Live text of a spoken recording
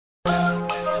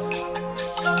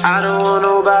I don't want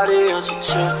nobody else with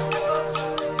you.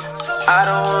 I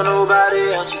don't want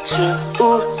nobody else with you.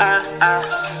 Ooh,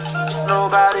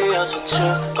 nobody else with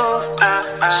you.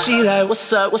 Ooh, She like,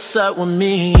 what's up with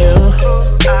me and you?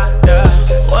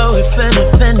 What we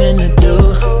finna to do?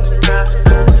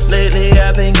 Lately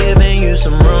I've been giving you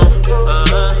some room.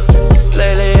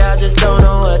 Lately I just don't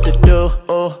know what to do.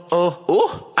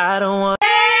 I don't want.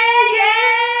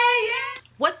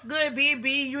 What's good,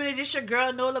 BNBunit? It's your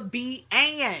girl Nola B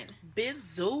and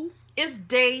BZZAM. It's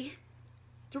day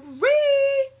 3.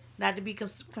 Not to be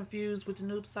confused with the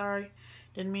noob. Sorry,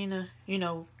 didn't mean to. You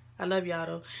know, I love y'all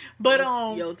though. But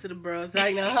yo to the bros.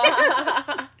 I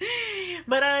know.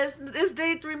 But it's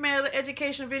day 3, man. The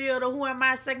education video, the Who Am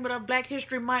I segment of Black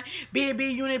History Month.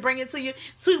 BNBunit bring it to you.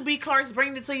 2B Clarks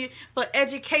bring it to you for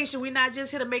education. We're not just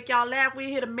here to make y'all laugh. We're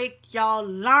here to make y'all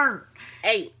learn.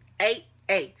 Hey.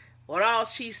 What all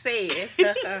she said.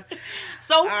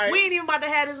 So right. We ain't even about to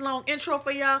have this long intro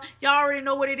for y'all. Y'all already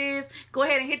know what it is. Go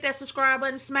ahead and hit that subscribe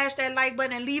button, smash that like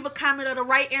button, and leave a comment of the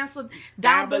right answer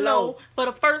down below for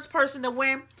the first person to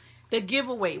win the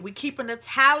giveaway. We keeping the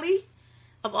tally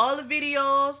of all the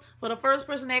videos. For the first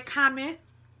person that comment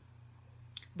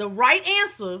the right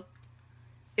answer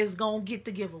is gonna get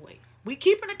the giveaway. We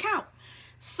keeping a count.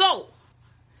 So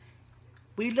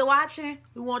we watching.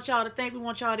 We want y'all to think. We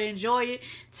want y'all to enjoy it.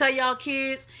 Tell y'all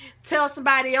kids. Tell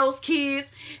somebody else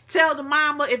kids. Tell the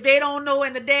mama if they don't know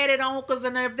and the daddy don't, because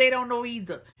then if they don't know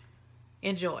either.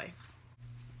 Enjoy.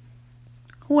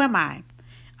 Who am I?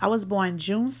 I was born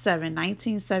June 7,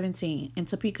 1917 in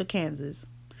Topeka, Kansas.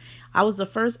 I was the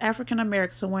first African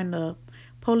American to win the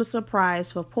Pulitzer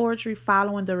Prize for poetry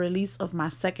following the release of my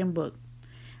second book.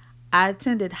 I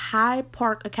attended Hyde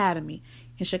Park Academy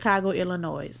in Chicago,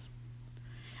 Illinois.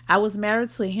 I was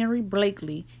married to Henry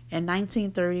Blakely in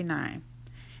 1939.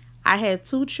 I had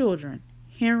 2 children,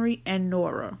 Henry and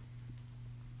Nora.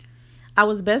 I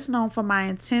was best known for my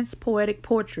intense poetic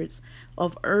portraits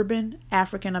of urban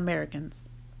African Americans.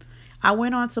 I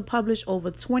went on to publish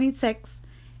over 20 texts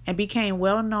and became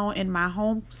well known in my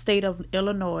home state of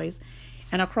Illinois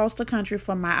and across the country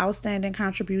for my outstanding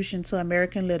contribution to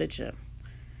American literature.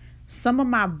 Some of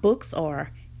my books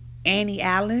are Annie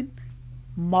Allen,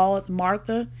 Maud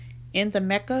Martha, In the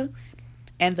Mecca,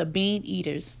 and The Bean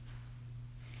Eaters.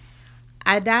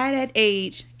 I died at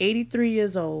age 83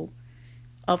 years old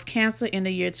of cancer in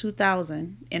the year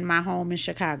 2000 in my home in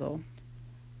Chicago.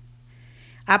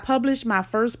 I published my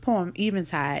first poem,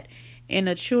 Eventide, in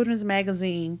the children's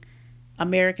magazine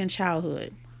American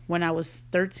Childhood when I was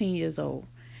 13 years old.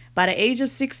 By the age of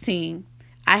 16,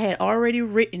 I had already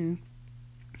written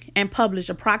and published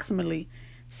approximately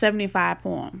 75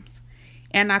 poems.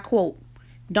 And I quote,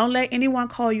 "Don't let anyone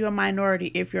call you a minority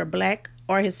if you're Black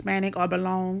or Hispanic or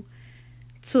belong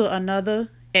to another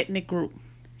ethnic group.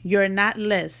 You're not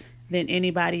less than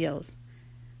anybody else.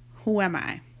 Who am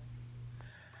I?"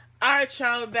 All right,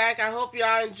 y'all, back. I hope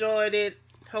y'all enjoyed it.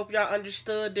 Hope y'all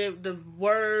understood the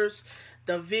words,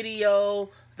 the video,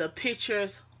 the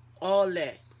pictures, all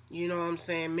that. You know what I'm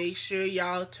saying? Make sure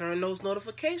y'all turn those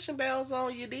notification bells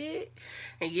on, you did,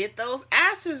 and get those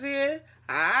answers in.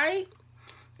 All right?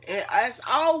 And as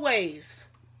always,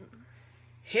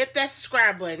 hit that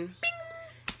subscribe button. Bing.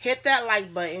 Hit that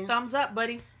like button. Thumbs up,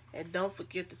 buddy. And don't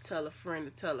forget to tell a friend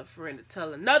to tell a friend to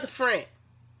tell another friend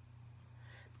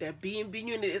that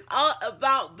BNBunit is all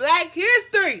about Black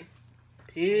history.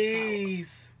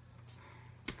 Peace.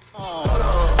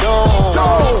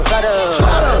 Don't try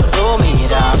to slow me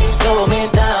down, slow me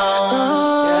down.